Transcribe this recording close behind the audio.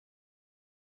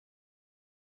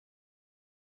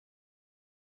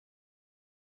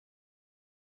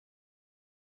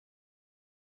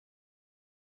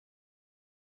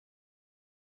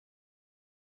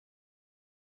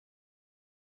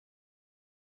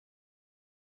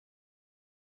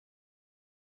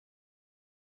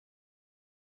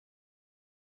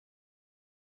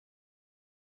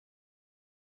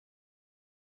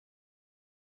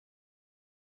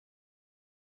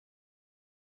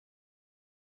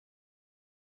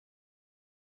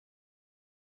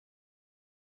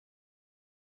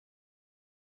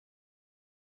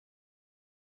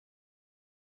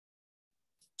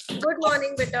Good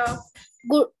morning, beta.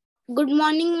 Good Good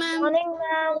morning, ma'am. Morning,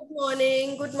 ma'am. Good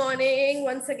morning. Good morning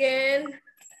once again.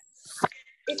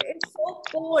 It is so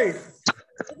cold,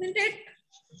 isn't it?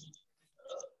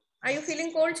 Are you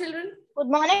feeling cold, children? Good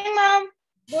morning, ma'am.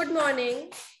 Good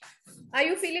morning. Are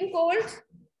you feeling cold?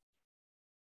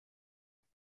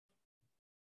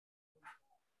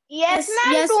 Yes,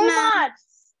 ma'am. Yes, Too ma'am. much.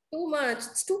 Too much.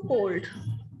 It's too cold.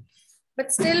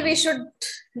 But still, we should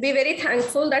be very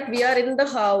thankful that we are in the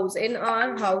house, in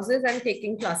our houses and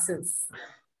taking classes.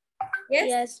 Yes?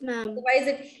 Yes, ma'am. Otherwise,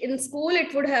 in school,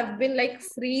 it would have been like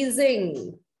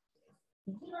freezing.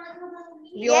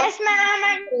 Yes, ma'am.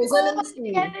 And Frozen in cold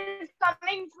school. air is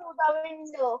coming through the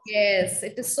window. Yes,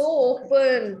 it is so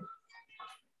open.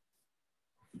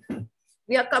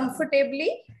 We are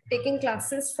comfortably taking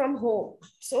classes from home.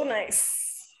 So nice.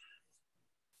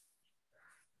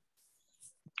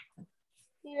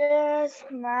 Yes,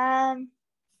 ma'am.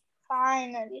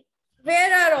 Finally.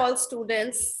 Where are all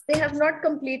students? They have not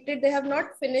completed, they have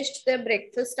not finished their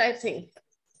breakfast, I think.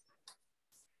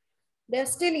 They're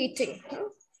still eating.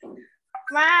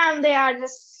 Ma'am, they are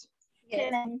just Yes.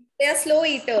 chilling. They are slow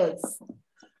eaters.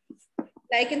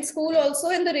 Like in school also,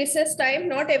 in the recess time,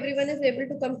 not everyone is able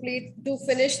to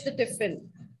finish the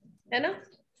tiffin. Right?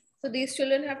 So these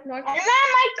children have not. And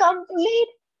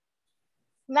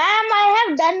ma'am, I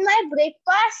have done my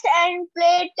breakfast and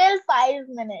played till 5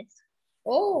 minutes.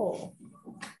 Oh,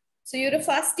 so you're a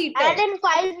fast eater. And in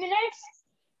 5 minutes,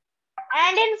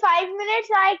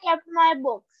 I kept my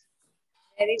books.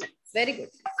 Very good.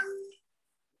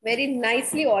 Very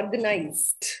nicely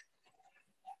organized.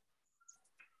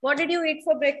 What did you eat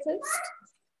for breakfast?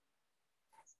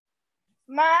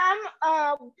 Ma'am,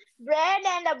 bread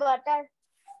and a butter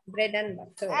Bread and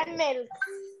butter. and milk.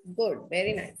 Good,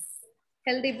 very nice.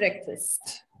 Healthy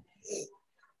breakfast.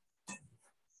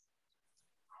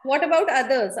 What about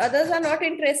others? Others are not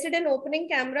interested in opening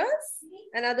cameras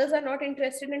and others are not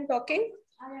interested in talking?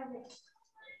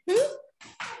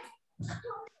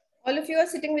 All of you are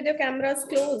sitting with your cameras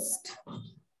closed.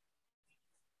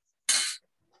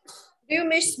 Do you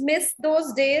miss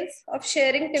those days of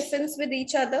sharing tiffins with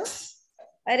each other?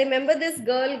 I remember this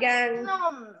girl gang.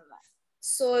 No.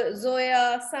 So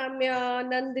Zoya, Samya,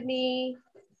 Nandini,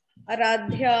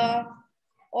 Aradhya,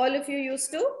 all of you used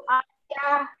to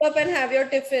Yeah. up and have your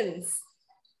tiffins.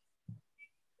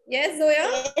 Yes, Zoya?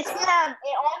 Yes, ma'am.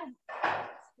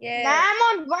 Yes. Ma'am,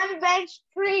 on one bench,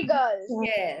 3 girls.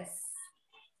 Yes.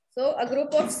 So a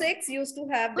group of 6 used to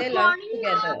have their Good lunch morning,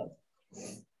 together.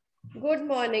 Good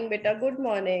morning, beta. Good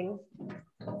morning.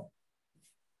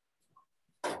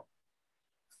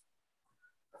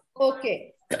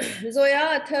 Okay.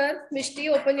 Zoya, Athar, Mishti,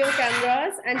 open your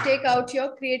cameras and take out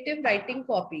your creative writing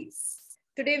copies.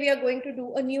 Today we are going to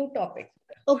do a new topic.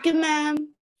 Okay, ma'am.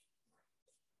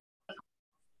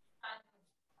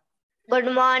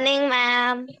 Good morning,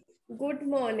 ma'am. Good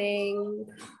morning.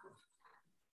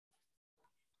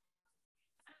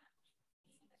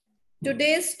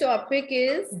 Today's topic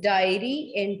is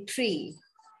diary entry.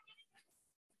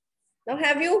 Now,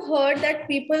 have you heard that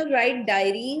people write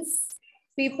diaries?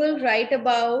 People write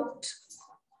about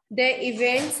their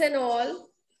events and all.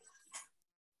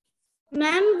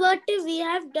 Ma'am, but we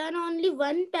have done only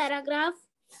one paragraph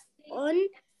on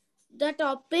the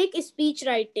topic speech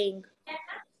writing.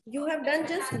 You have done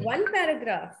just one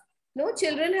paragraph. No,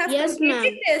 children have Yes,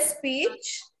 completed ma'am. their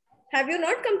speech. Have you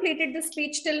not completed the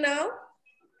speech till now?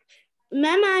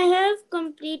 Ma'am, I have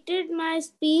completed my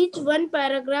speech, one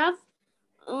paragraph.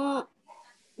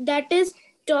 That is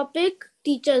topic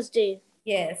Teachers' Day.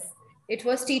 Yes, it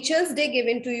was Teachers' Day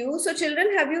given to you. So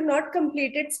children, have you not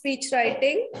completed speech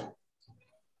writing?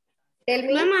 Tell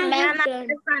me. Ma'am, I Ma'am, have I done.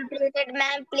 have completed.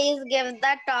 Ma'am, please give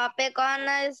the topic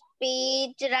on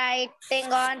speech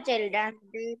writing on Children's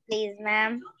Day, please,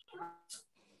 ma'am.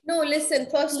 No, listen,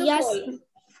 first of Yes. all,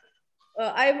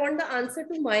 I want the answer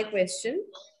to my question.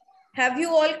 Have you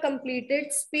all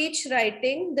completed speech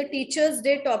writing, the Teachers'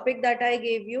 Day topic that I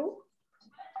gave you?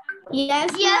 Yes,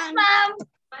 Yes, ma'am. ma'am.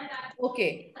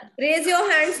 Okay. Raise your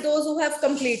hands, those who have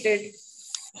completed.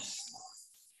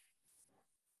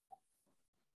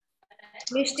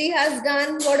 Mishti has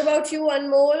done. What about you,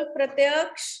 Anmol?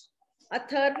 Pratyaksh?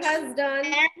 Athar has done.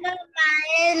 And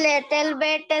my little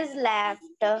bit is left.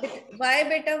 Why,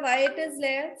 beta? Why it is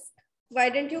left? Why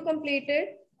didn't you complete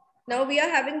it? Now we are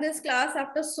having this class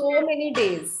after so many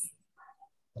days.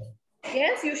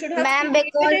 Yes, you should have Ma'am,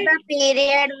 completed because it. the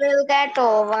period will get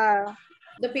over.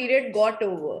 The period got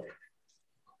over.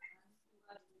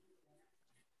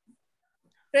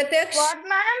 Pratyaksh, What,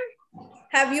 ma'am?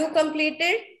 have you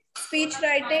completed speech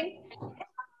writing?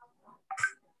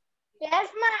 Yes,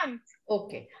 ma'am.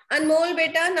 Okay. Anmol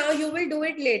beta, now you will do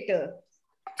it later.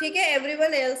 Okay,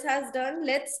 everyone else has done.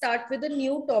 Let's start with a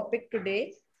new topic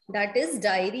today. That is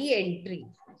diary entry.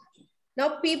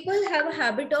 Now, people have a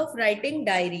habit of writing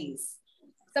diaries.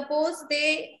 Suppose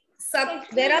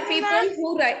there are people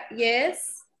who write.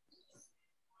 Yes.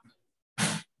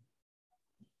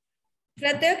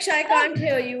 Pratyaksh, I can't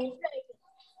hear you.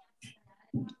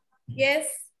 Yes.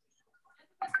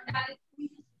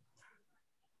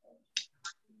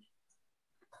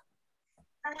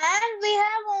 And we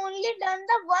have only done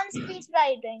the one speech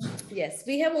writing. Yes,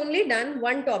 we have only done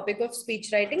one topic of speech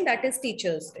writing, that is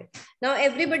Teachers' Day. Now,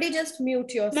 everybody just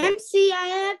mute yourself. Ma'am, see, I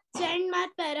have sent my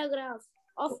paragraph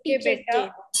of Okay, Teacher's beta. Day.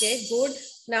 Okay, good.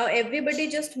 Now, everybody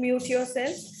just mute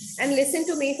yourself and listen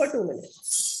to me for 2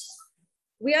 minutes.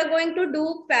 We are going to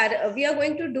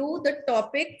do the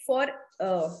topic for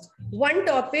one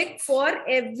topic for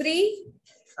every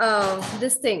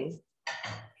this thing.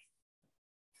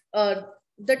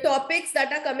 The topics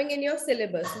that are coming in your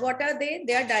syllabus. What are they?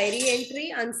 They are diary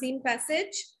entry, unseen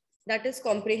passage, that is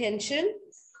comprehension,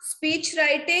 speech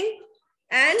writing,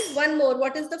 and one more.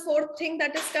 What is the fourth thing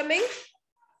that is coming?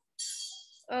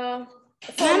 Formal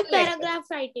Paragraph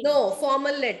writing. No,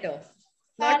 formal letter,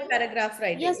 not paragraph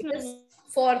writing. Yes, it is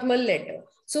formal letter.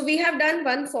 So we have done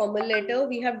one formal letter.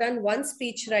 We have done one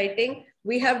speech writing.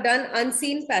 We have done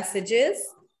unseen passages.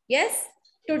 Yes.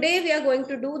 Today we are going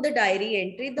to do the diary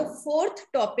entry, the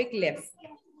fourth topic left.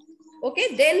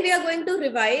 Okay. Then we are going to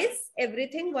revise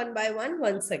everything one by one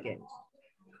once again.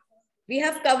 We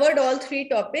have covered all 3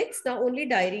 topics. Now only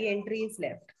diary entry is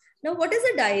left. Now what is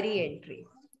a diary entry?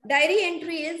 Diary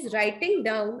entry is writing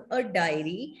down a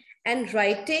diary and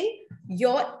writing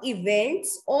your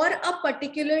events or a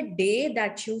particular day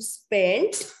that you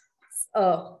spent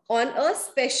on a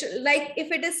special, like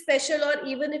if it is special or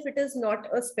even if it is not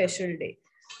a special day.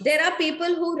 There are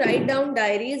people who write down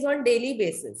diaries on daily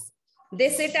basis. They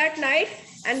sit at night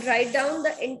and write down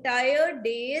the entire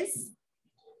day's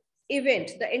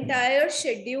event, the entire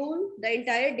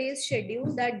day's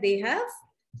schedule that they have,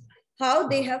 how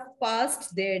they have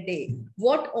passed their day,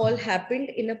 what all happened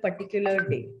in a particular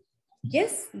day.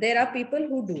 Yes, there are people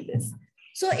who do this.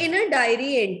 So in a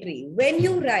diary entry, when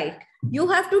you write, you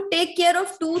have to take care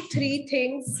of 2-3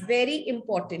 things very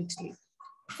importantly.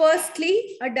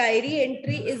 Firstly, a diary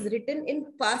entry is written in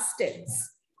past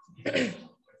tense.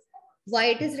 Why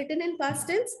it is written in past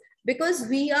tense? Because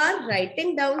we are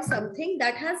writing down something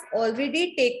that has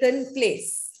already taken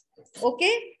place.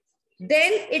 Okay?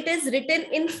 Then it is written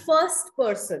in first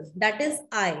person, that is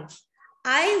I.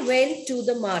 I went to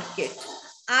the market.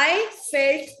 I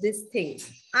felt this thing.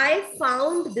 I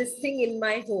found this thing in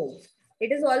my home.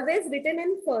 It is always written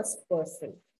in first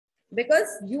person because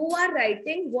you are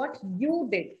writing what you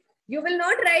did. You will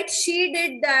not write she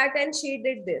did that and she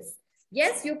did this.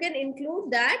 Yes, you can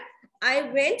include that. I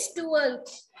went to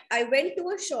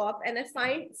a shop and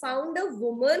I found a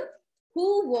woman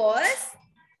who was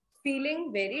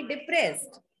feeling very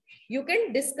depressed. You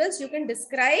can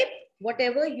describe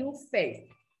whatever you felt.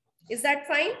 Is that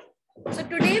fine? So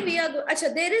today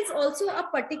there is also a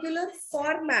particular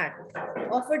format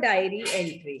of a diary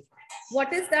entry.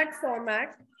 What is that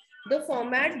format? The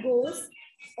format goes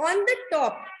on the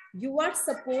top. You are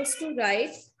supposed to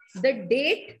write the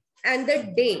date and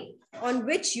the day on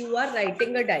which you are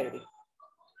writing a diary.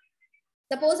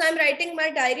 Suppose I'm writing my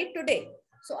diary today.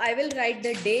 So I will write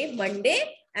the day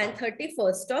Monday and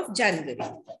 31st of January.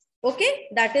 Okay,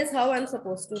 that is how I'm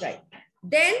supposed to write.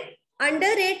 Then under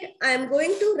it, I'm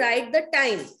going to write the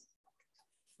time.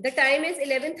 The time is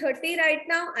 11:30 right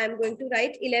now. I'm going to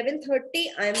write 11:30.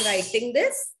 I'm writing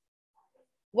this.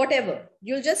 Whatever.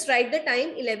 You'll just write the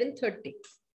time 11:30.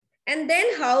 And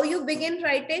then how you begin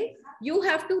writing? You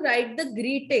have to write the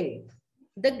greeting.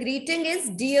 The greeting is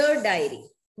Dear Diary.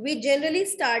 We generally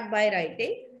start by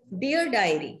writing Dear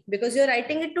Diary because you're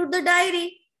writing it to the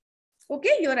diary.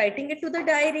 Okay, you're writing it to the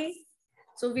diary.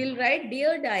 So we'll write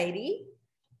Dear Diary.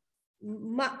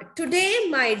 Today,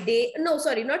 my day. No,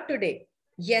 sorry, not today.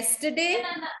 Yesterday,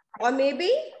 or maybe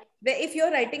if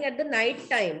you're writing at the night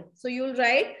time. So you'll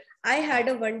write, I had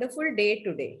a wonderful day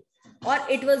today. Or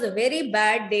it was a very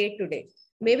bad day today.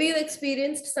 Maybe you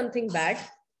experienced something bad.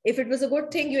 If it was a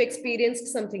good thing, you experienced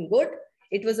something good.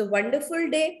 It was a wonderful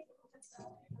day.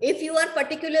 If you are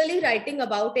particularly writing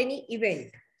about any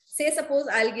event, say suppose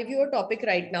I'll give you a topic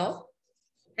right now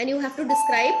and you have to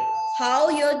describe how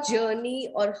your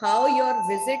journey or how your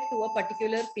visit to a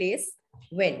particular place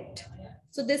went.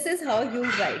 So this is how you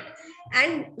write.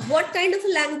 And what kind of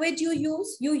language you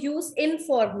use? You use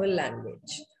informal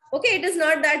language. Okay, it is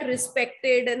not that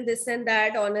respected and this and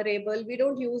that, honorable. We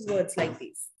don't use words like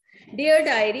these. Dear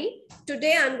diary,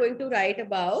 today I'm going to write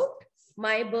about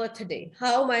my birthday,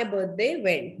 how my birthday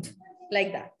went,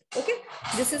 like that. Okay,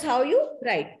 this is how you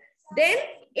write. Then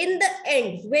in the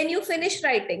end, when you finish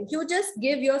writing, you just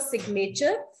give your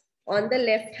signature on the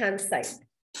left hand side.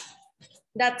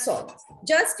 That's all.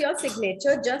 Just your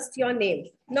signature, just your name,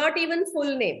 not even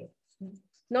full name,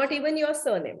 not even your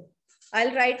surname.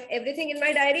 I'll write everything in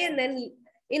my diary and then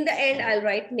in the end, I'll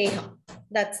write Neha.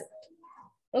 That's it.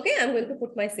 Okay, I'm going to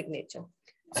put my signature.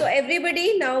 So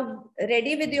everybody now be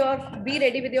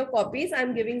ready with your copies.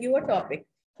 I'm giving you a topic.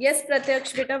 Yes,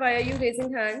 Pratyaksh, beta, why are you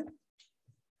raising hand?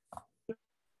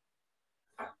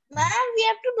 Ma'am, we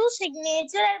have to do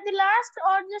signature at the last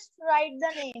or just write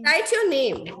the name? Write your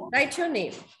name. Write your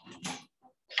name.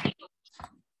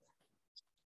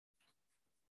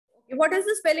 Okay, what is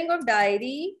the spelling of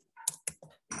diary?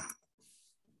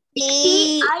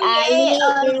 DIARY.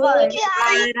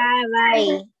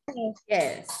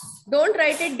 Yes. Don't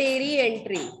write it dairy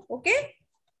entry. Okay.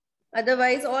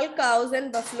 Otherwise, all cows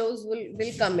and buffaloes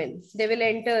will come in. They will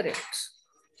enter it.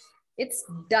 It's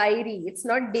diary. It's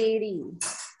not dairy.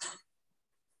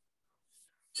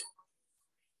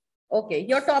 Okay.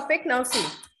 Your topic now, see.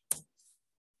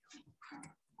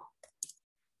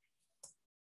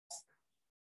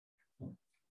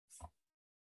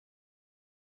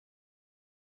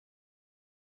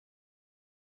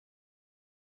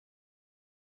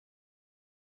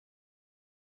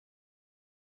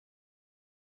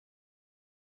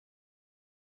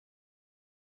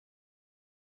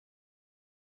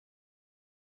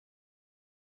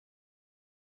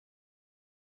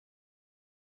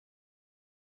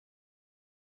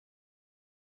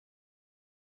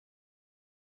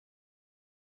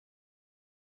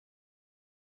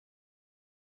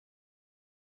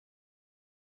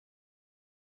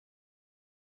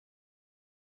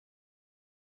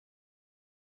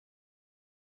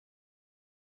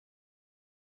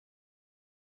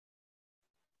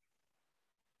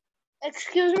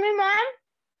 Excuse me, ma'am.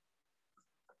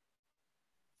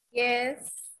 Yes.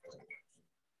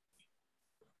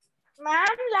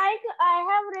 Ma'am, like I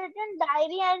have written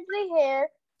diary entry here.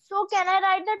 So can I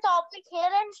write the topic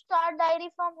here and start diary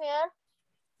from here?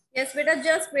 Yes, beta,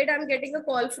 just wait. I'm getting a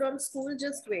call from school.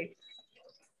 Just wait.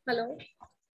 Hello.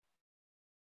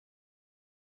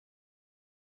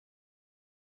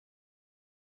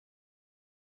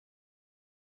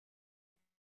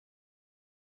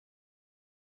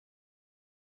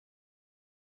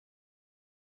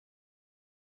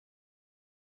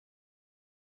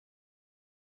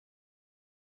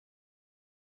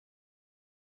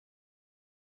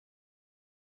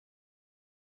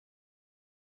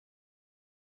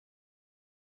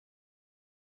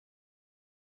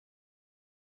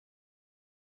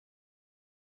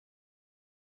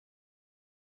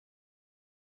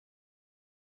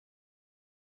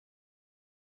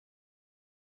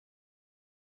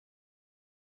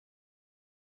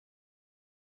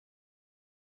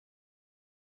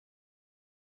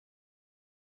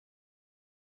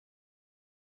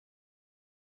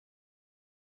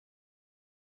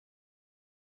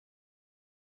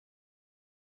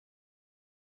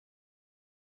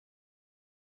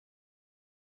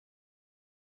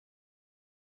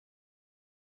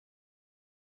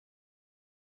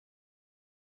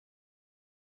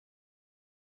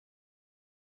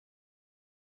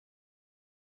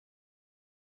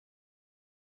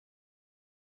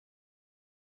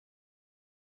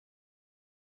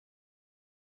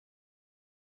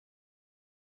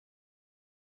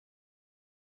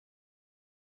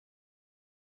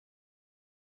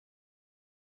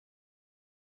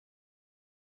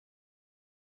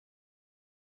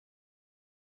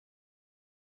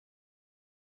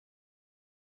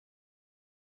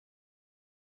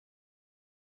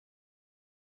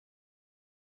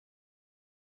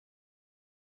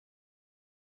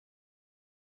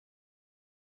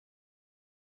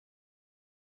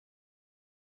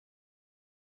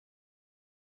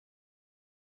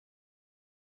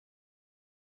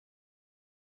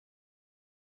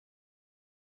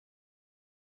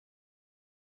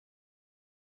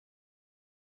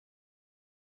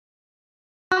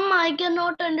 I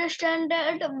cannot understand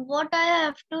that what I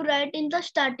have to write in the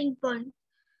starting point.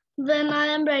 When I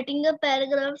am writing a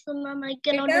paragraph, so ma'am, I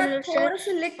cannot Beta,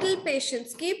 understand. little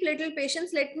patience. Keep little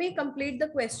patience. Let me complete the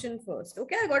question first.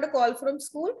 Okay, I got a call from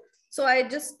school. So I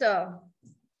just, the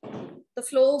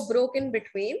flow broke in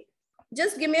between.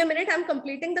 Just give me a minute. I'm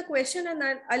completing the question and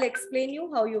I'll explain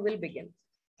you how you will begin.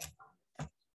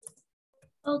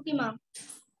 Okay, ma'am.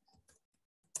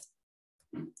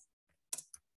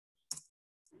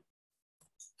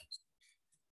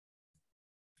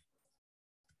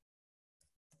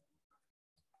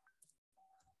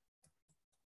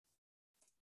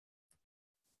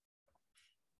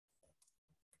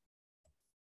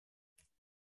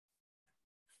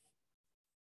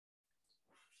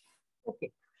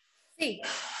 Okay. See,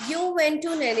 you went to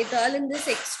Nainital in this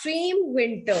extreme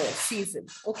winter season,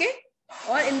 okay?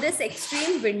 Or in this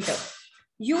extreme winter.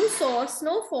 You saw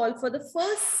snowfall for the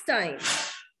first time.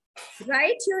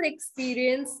 Write your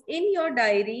experience in your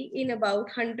diary in about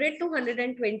 100 to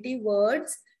 120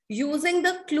 words using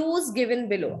the clues given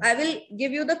below. I will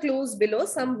give you the clues below,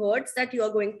 some words that you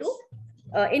are going to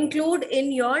include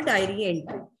in your diary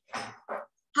entry.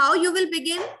 How you will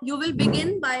begin? You will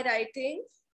begin by writing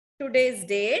today's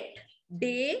date,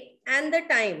 day, and the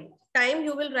time. Time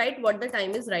you will write what the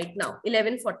time is right now,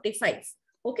 11:45.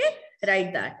 Okay,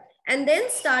 write that. And then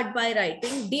start by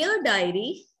writing, dear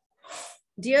diary,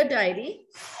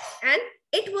 and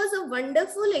it was a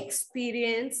wonderful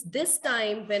experience this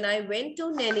time when I went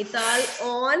to Nainital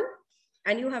on,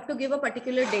 and you have to give a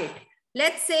particular date.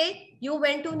 Let's say you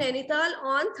went to Nainital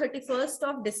on 31st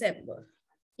of December.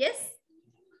 Yes?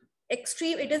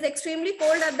 It is extremely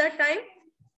cold at that time.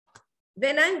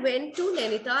 When I went to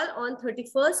Nainital on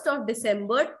 31st of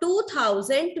December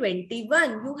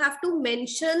 2021, you have to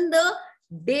mention the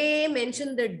day,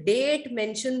 mention the date,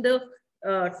 mention the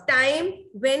time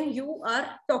when you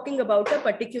are talking about a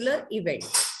particular event.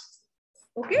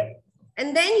 Okay?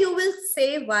 And then you will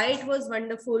say why it was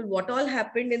wonderful, what all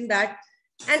happened in that.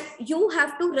 And you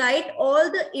have to write all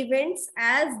the events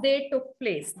as they took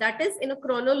place. That is in a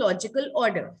chronological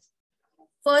order.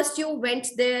 First you went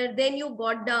there, then you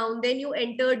got down, then you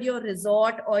entered your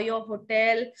resort or your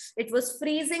hotel. It was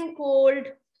freezing cold,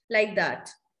 like that.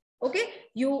 Okay,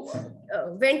 you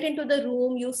went into the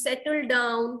room, you settled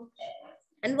down,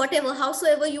 and whatever,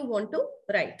 howsoever you want to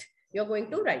write, you're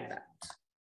going to write that.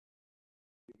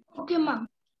 Okay, ma'am.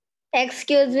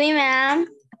 Excuse me, ma'am.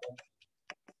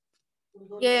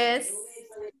 Yes.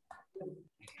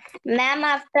 Ma'am,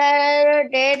 after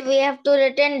date, we have to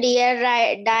written dear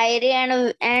diary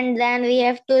and then we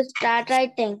have to start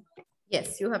writing.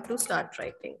 Yes, you have to start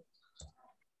writing.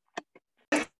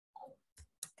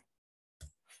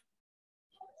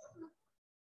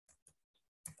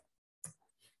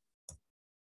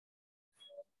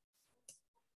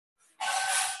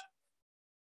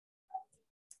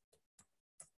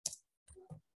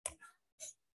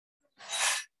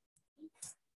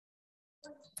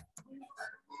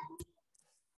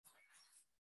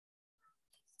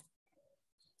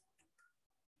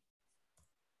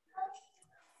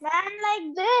 Ma'am,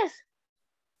 like this.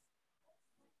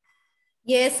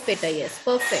 Yes, Peter, yes,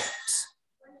 perfect.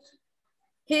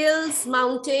 Hills,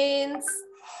 mountains,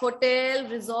 hotel,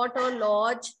 resort or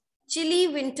lodge, chilly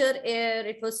winter air,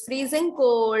 it was freezing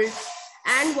cold.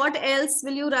 And what else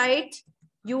will you write?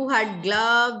 You had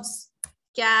gloves,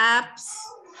 caps,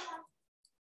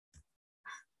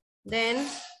 then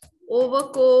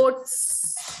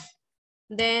overcoats,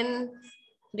 then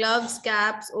gloves,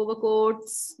 caps,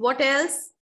 overcoats. What else?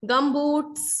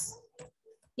 Gumboots.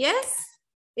 Yes?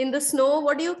 In the snow,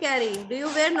 what do you carry? Do you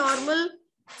wear normal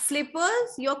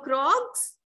slippers, your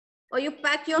Crocs, or you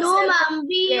pack yourself? No,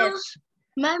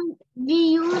 ma'am. We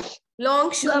use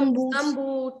Long shoes, gumboots.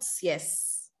 gumboots.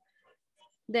 Yes.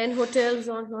 Then hotels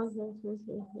on.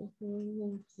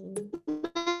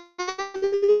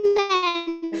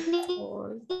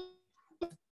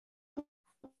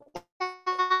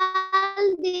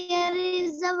 There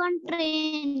is a one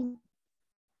train.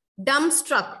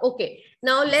 Dumbstruck. Okay.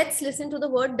 Now let's listen to the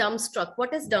word dumbstruck.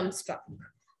 What is dumbstruck?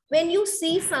 When you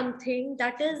see something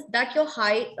that is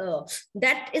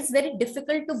very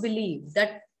difficult to believe,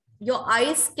 that your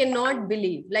eyes cannot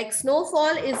believe, like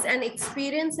snowfall is an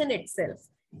experience in itself,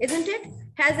 isn't it?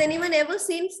 Has anyone ever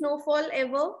seen snowfall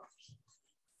ever?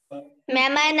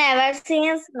 Ma'am, I never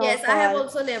seen snowfall. Yes, I have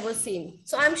also never seen.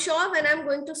 So I'm sure when I'm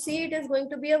going to see it is going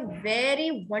to be a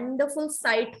very wonderful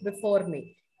sight before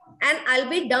me. And I'll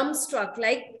be dumbstruck,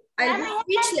 like I'll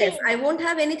be speechless. I won't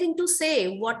have anything to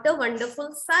say. What a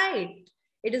wonderful sight.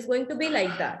 It is going to be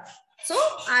like that. So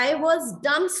I was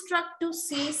dumbstruck to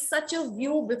see such a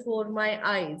view before my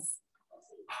eyes.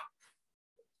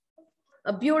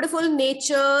 A beautiful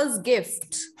nature's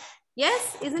gift.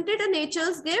 Yes, isn't it a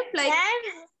nature's gift? Like,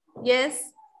 yes.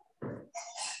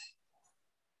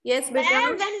 Yes, beta.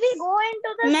 Ma'am, when we go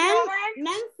into the Ma'am,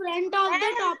 front of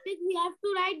the topic, we have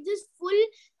to write this full.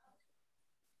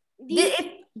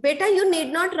 Beta, you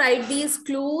need not write these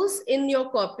clues in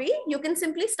your copy. You can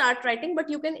simply start writing, but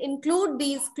you can include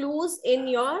these clues in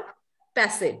your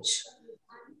passage.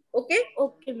 Okay?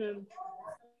 Okay, ma'am.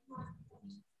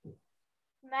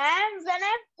 Ma'am, when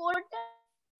I put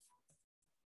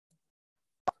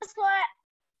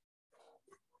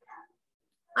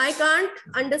I can't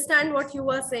understand what you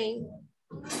are saying.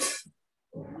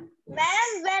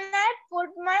 Ma'am, when I put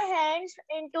my hands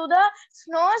into the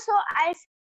snow, so I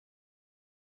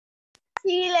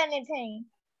feel anything.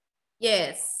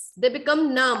 Yes, they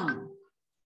become numb.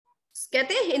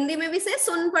 कहते हैं हिंदी में भी से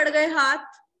सुन पड़ गए हाथ,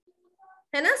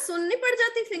 है ना? सुन नहीं पड़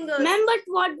जाती fingers. Ma'am, but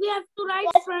what we have to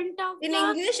write front of In the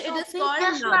English, it is topic? called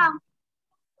Yes, numb. ma'am.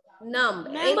 Numb.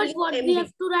 Ma'am, but what we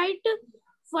have to write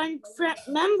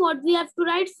ma'am, what we have to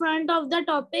write front of the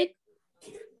topic?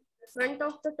 Front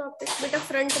of the topic. बेटा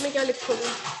front में क्या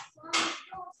लिखोगे?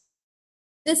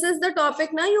 This is the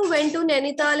topic ना. You went to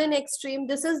Nainital in extreme.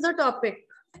 This is the topic.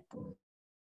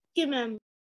 Okay, ma'am.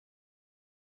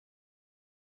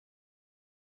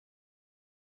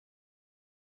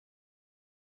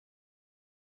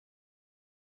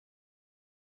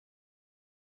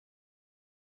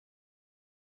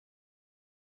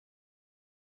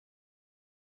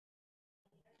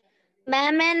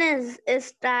 Ma'am, is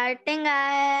starting.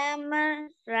 I am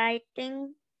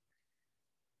writing.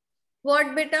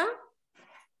 What beta?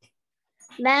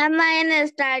 Ma'am, in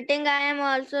starting, I am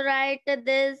also write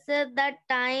this. The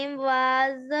time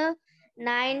was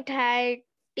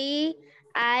 9:30.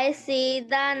 I see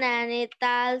the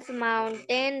Nainital's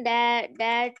mountain that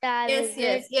I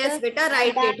visit. Yes, beta,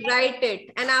 write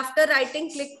it. And after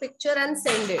writing, click picture and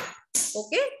send it.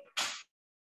 Okay?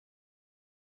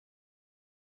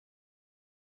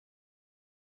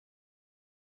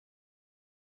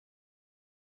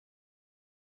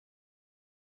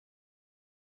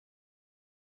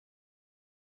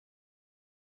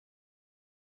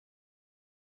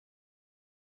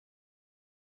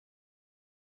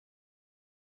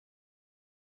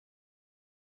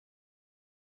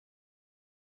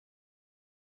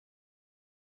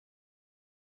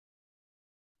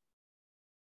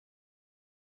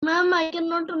 Ma'am, I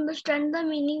cannot understand the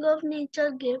meaning of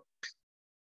nature gift.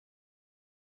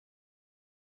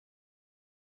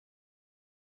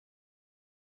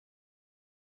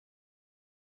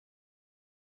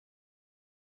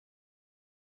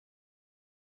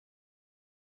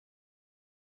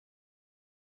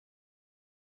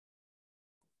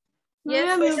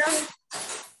 Yes, beta.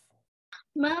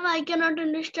 Ma'am, I cannot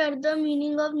understand the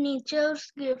meaning of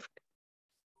nature's gift.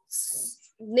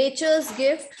 Nature's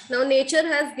gift. Now, nature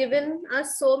has given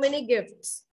us so many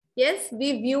gifts. Yes,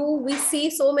 we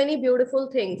see so many beautiful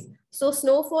things. So,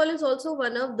 snowfall is also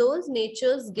one of those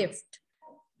nature's gift.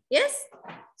 Yes,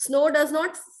 snow does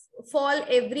not fall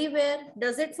everywhere.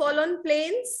 Does it fall on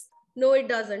plains? No, it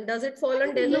doesn't. Does it fall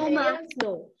on desert areas?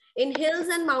 No. In hills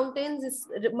and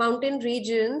mountain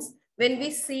regions, when we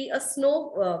see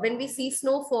when we see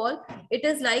snowfall, it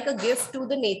is like a gift to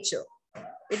the nature.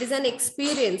 It is an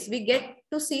experience. We get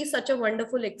to see such a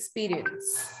wonderful experience.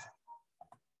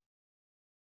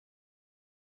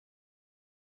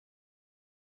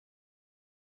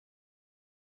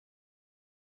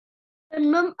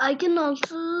 And ma'am, I can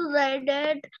also write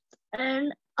that,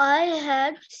 and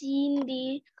I've seen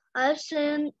the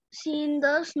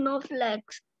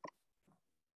snowflakes.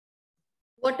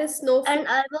 What is snowflake? And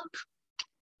I will.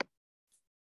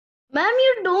 Ma'am,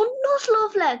 you don't know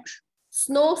snowflakes.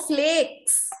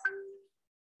 Snowflakes.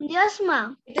 Yes,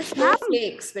 ma'am. It is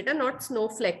snowflakes, beta, not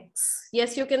snowflakes.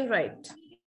 Yes, you can write.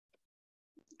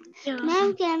 Yeah.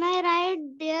 Ma'am, can I write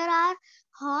there are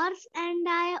horse and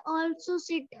I also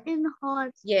sit in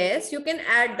horse? Yes, you can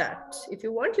add that. If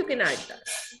you want, you can add that.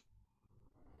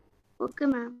 Okay,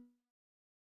 ma'am.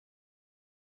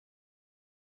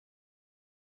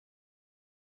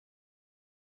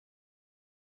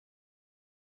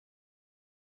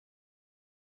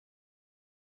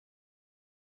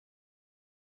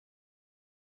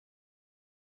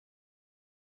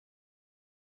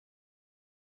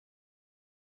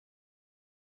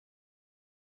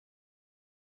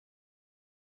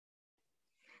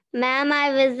 Ma'am,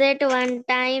 I visit one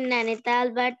time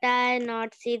Nainital, but I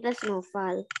not see the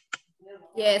snowfall.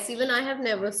 Yes, even I have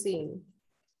never seen.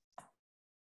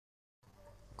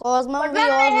 Cause ma'am, we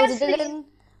all visited in,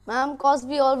 ma'am, cause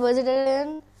we all visited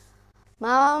in,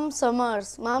 ma'am,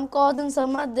 summers. Ma'am, cause in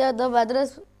summer there the weather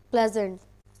is pleasant.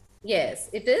 Yes,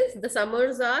 it is. The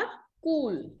summers are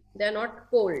cool. They are not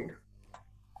cold.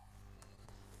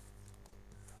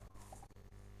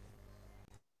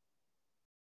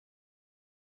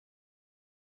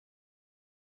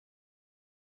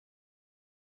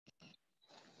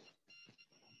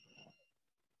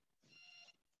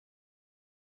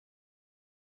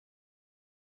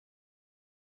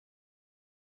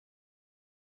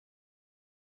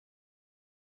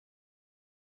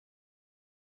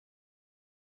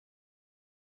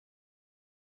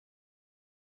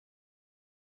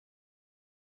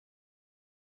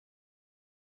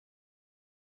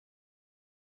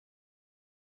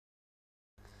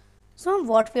 So ma'am,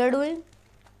 what we are doing?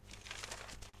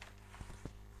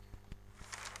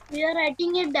 We are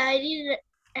writing a diary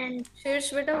and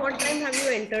Shirsh, beta, what time have you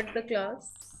entered the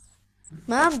class?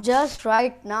 Ma'am, just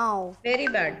right now. Very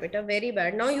bad, beta, very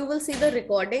bad. Now you will see the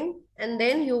recording and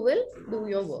then you will do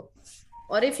your work.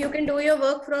 Or if you can do your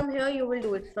work from here, you will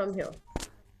do it from here.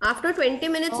 After 20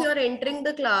 minutes, you are entering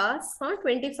the class,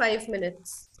 25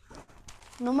 minutes.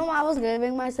 No, ma'am, I was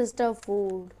giving my sister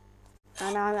food.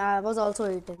 And I was also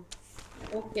eating.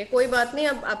 Okay, कोई बात नहीं,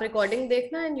 अब आप recording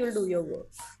देखना and you'll do your work.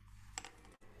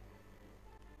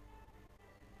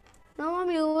 No,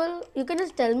 ma'am, you can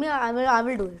just tell me, I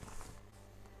will do it.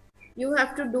 You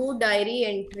have to do diary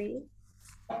entry.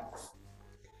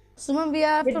 So, ma'am, we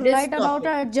have With to this write about topic.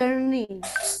 our journey.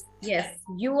 Yes,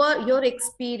 your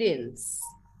experience,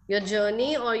 your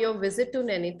journey or your visit to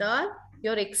Nainital,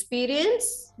 your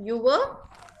experience, you were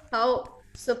how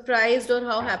surprised or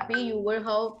how happy you were,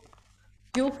 how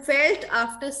you felt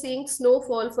after seeing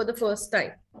snowfall for the first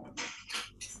time.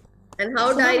 And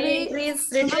how So, ma'am, diary entry is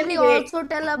written. we Wait, also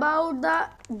tell about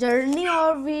the journey,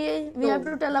 or we have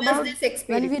to no, tell just about this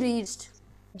when we experience. reached.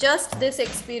 Just this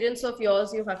experience of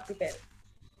yours you have to tell.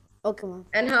 Okay, ma'am.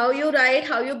 And how you write,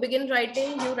 how you begin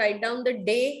writing, you write down the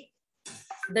day,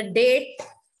 the date,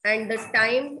 and the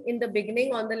time in the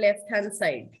beginning on the left hand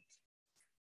side.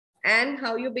 And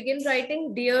how you begin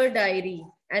writing, dear diary,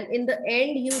 and in the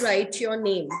end you write your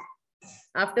name.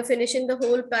 After finishing the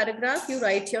whole paragraph, you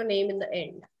write your name in the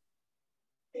end.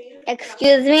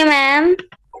 Excuse me, ma'am.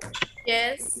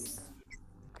 Yes.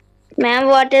 Ma'am,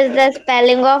 what is the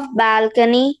spelling of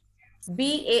balcony?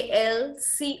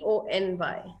 Balcony,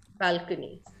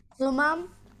 balcony. So, ma'am,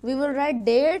 we will write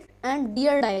date and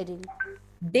dear diary.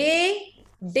 Day,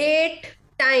 date,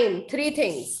 time. Three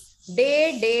things.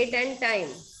 Day, date, and time.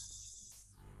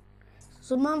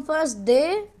 So, ma'am, first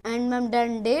day, and ma'am,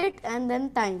 then date, and then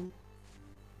time.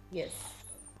 Yes.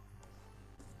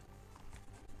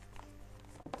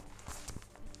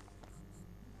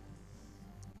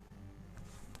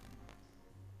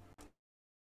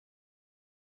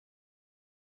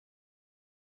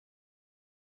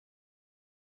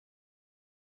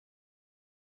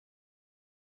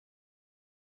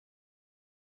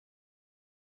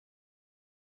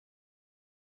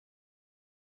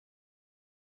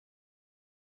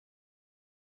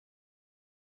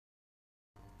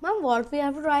 Ma'am, what we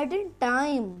have to write in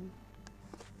time?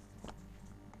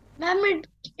 ma'am,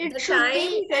 it The should time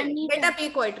be when, any better time. be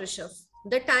quiet, Rishabh.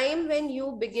 The time when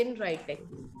you begin writing.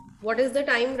 What is the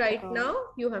time right now?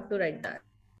 You have to write that.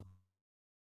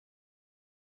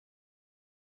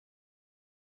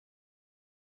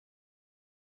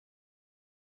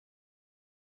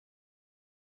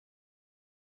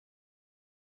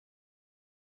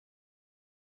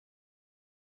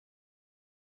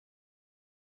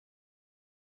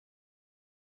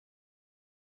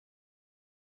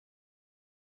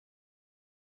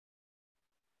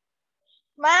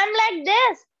 Ma'am, like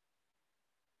this.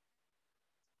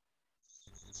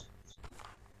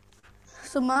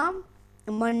 So, ma'am,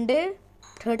 Monday,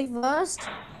 31st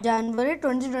January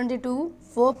 2022,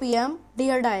 4 p.m.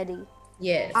 Dear diary.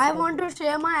 Yes. I want to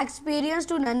share my experience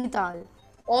to Nainital.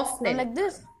 Off I'm then. like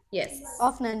this, Yes.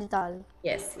 of Nainital.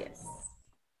 Yes, yes.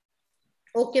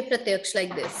 Okay, Pratyaksh,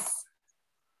 like this.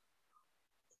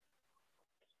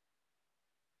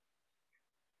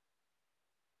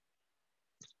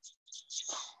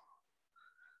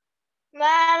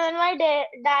 Ma'am, in my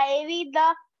diary,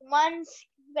 the months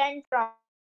went from.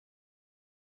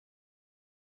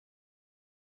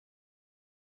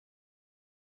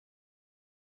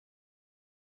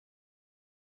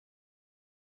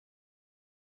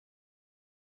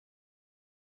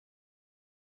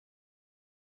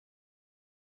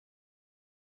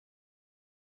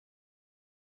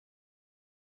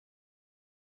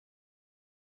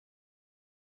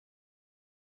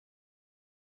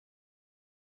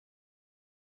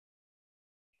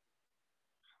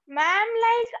 Ma'am,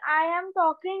 like I am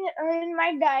talking in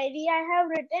my diary, I have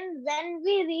written when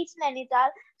we reach Nainital.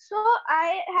 So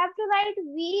I have to write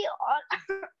we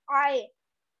or I.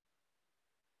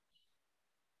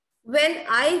 When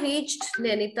I reached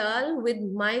Nainital with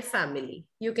my family,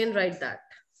 you can write that.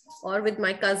 Or with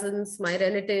my cousins, my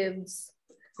relatives.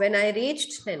 When I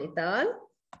reached Nainital,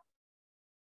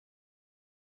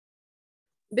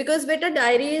 because beta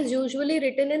diary is usually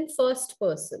written in first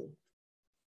person.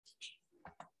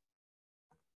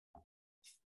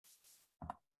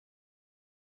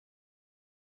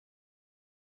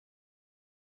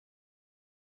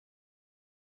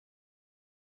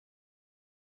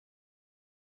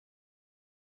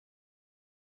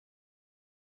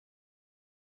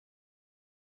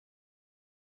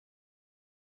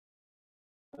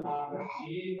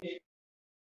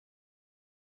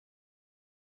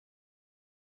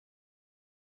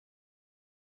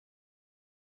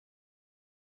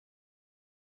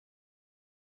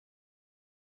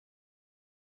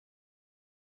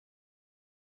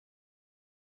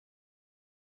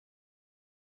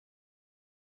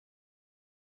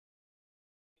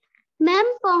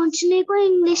 Ma'am पहुंचने को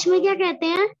English में क्या कहते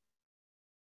हैं?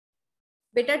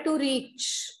 बेटा to reach.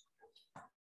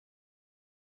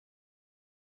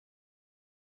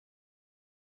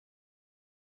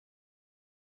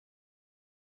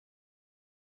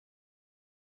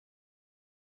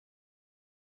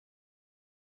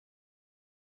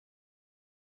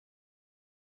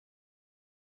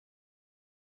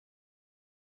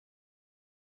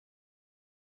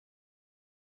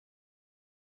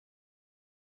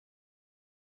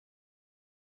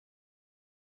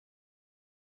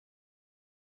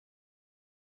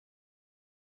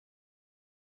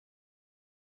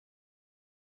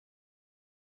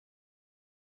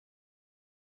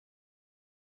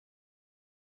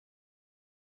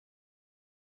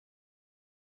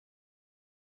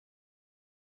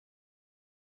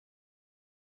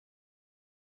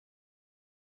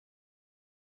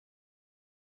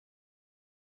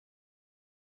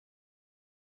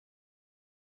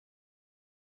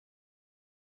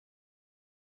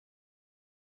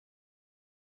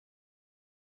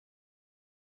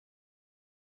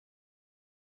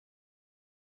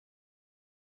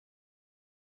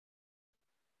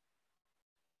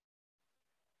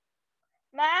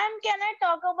 Ma'am, can I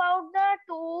talk about the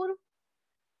tour?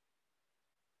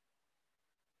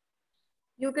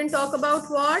 You can talk about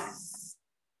what?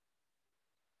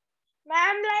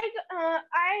 Ma'am, like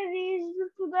I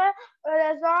reached to the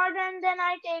resort and then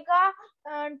I take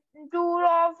a tour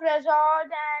of resort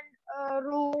and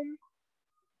room.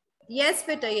 Yes,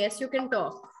 beta. Yes, you can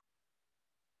talk.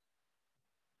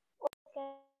 Okay.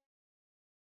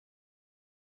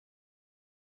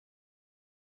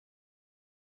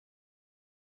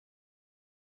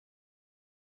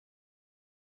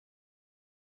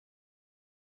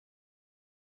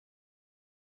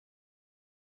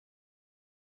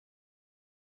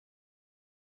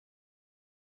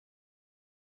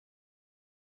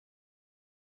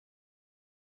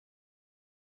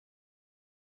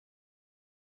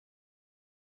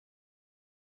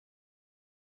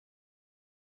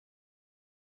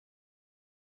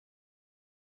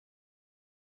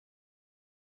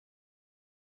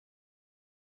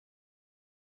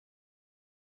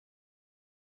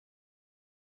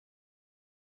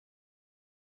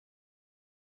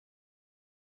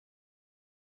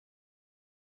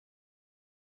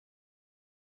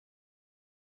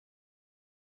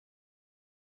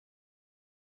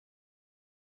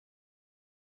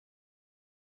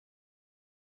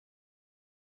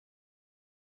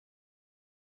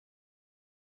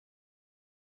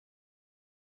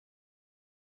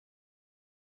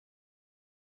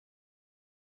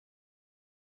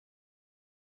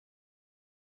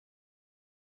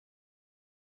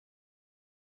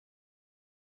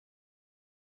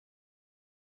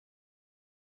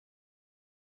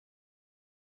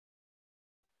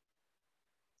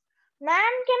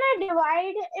 Ma'am, can I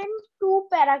divide in two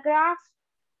paragraphs?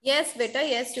 Yes, beta.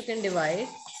 Yes, you can divide.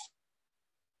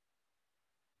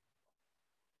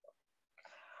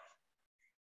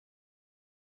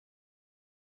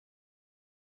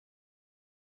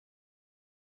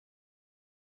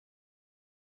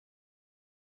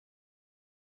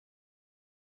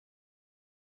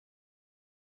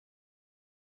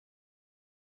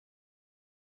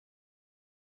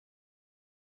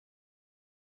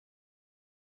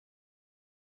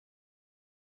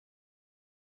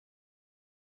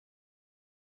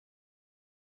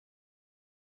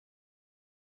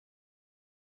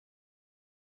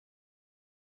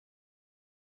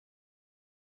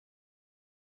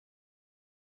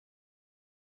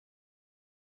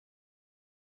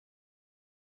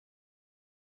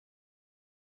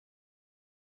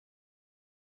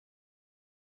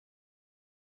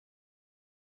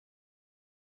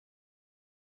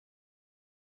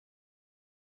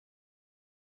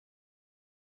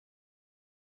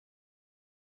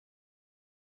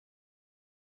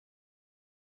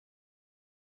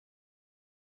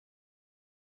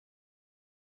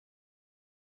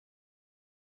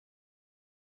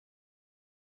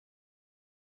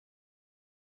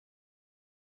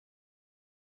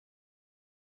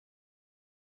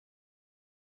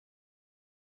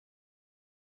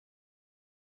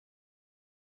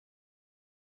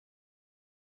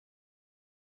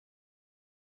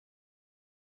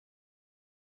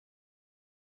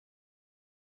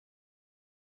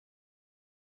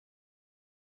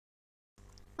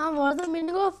 Ma'am, what is the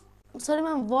meaning of, sorry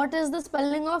ma'am, what is the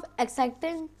spelling of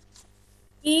exciting?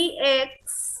 EXCITING.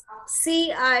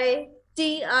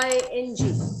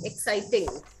 Exciting.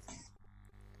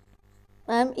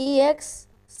 Ma'am,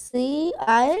 EXCI.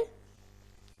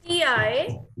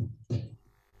 TING.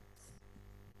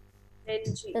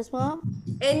 Yes, ma'am.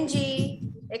 NG.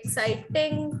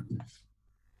 Exciting.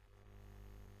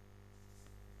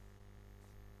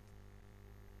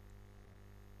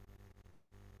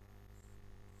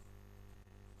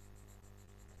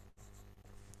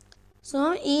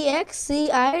 So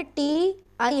EXCITING.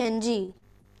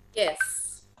 Yes.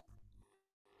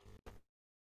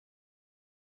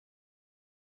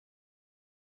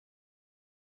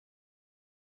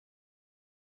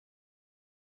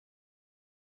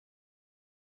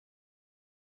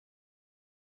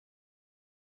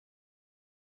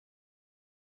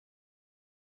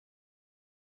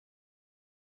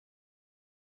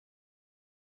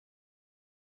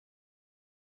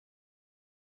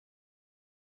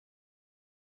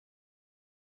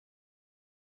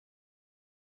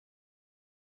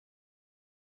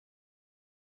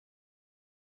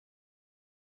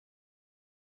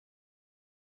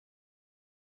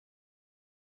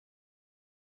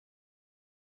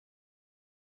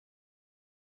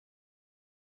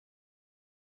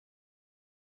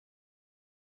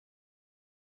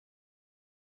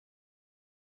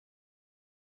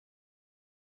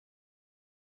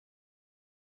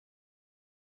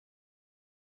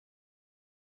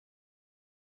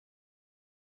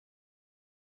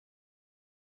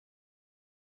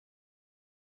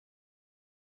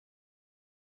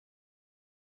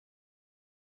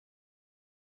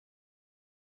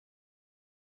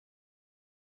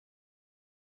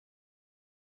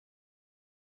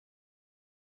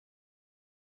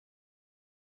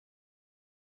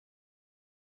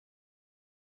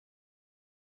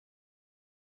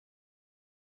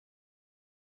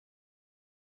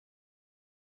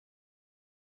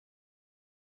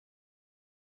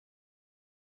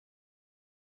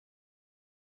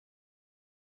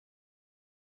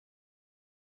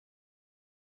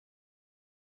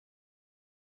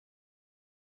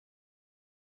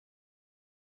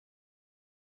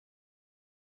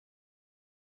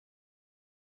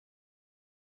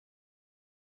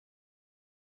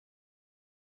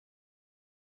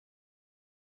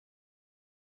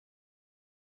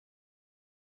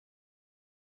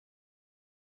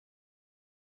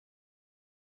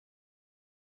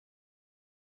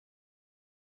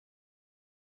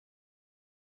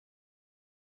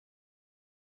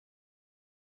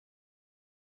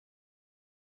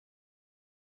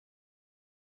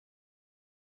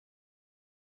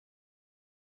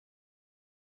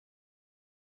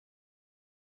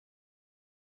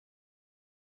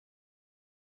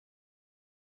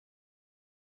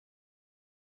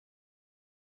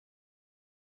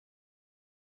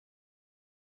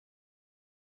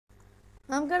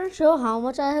 I'm going to show how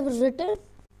much I have written.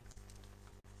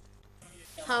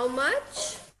 How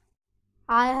much?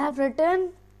 I have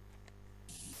written.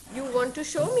 You want to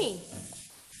show me?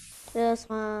 Yes,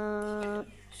 ma'am.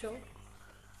 Show.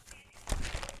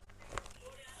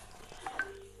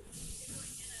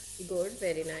 Good,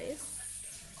 very nice.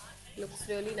 Looks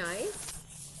really nice.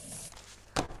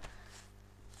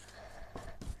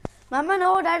 Mama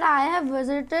know that I have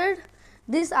visited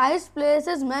these ice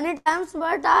places many times,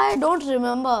 but I don't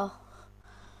remember.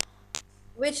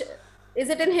 Which, is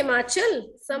it in Himachal?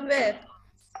 Somewhere?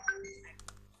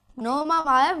 No, ma'am,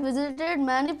 I have visited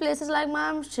many places like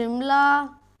ma'am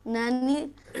Shimla, Naini.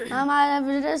 Ma'am, I have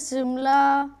visited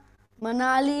Shimla,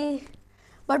 Manali,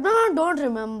 but ma'am, I don't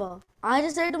remember. I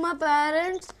just say to my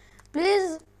parents,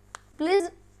 please,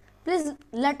 please, please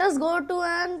let us go to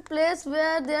an place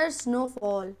where there's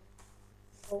snowfall.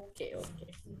 Okay, okay.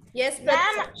 Yes, Ma'am,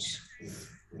 Pratyush.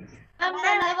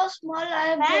 when I was small, I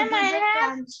have visited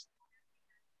France.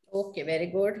 Okay, very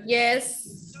good.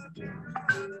 Yes.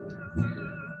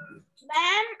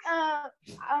 Ma'am,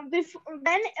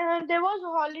 when there was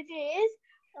holidays,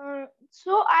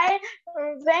 so I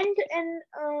went in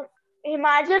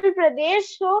Himachal Pradesh.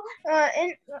 So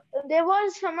there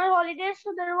was summer holidays,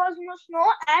 so there was no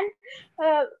snow.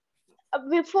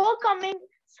 And before coming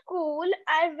school,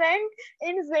 I went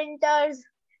in winters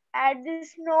at the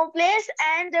snow place,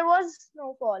 and there was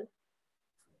snowfall.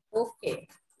 Okay.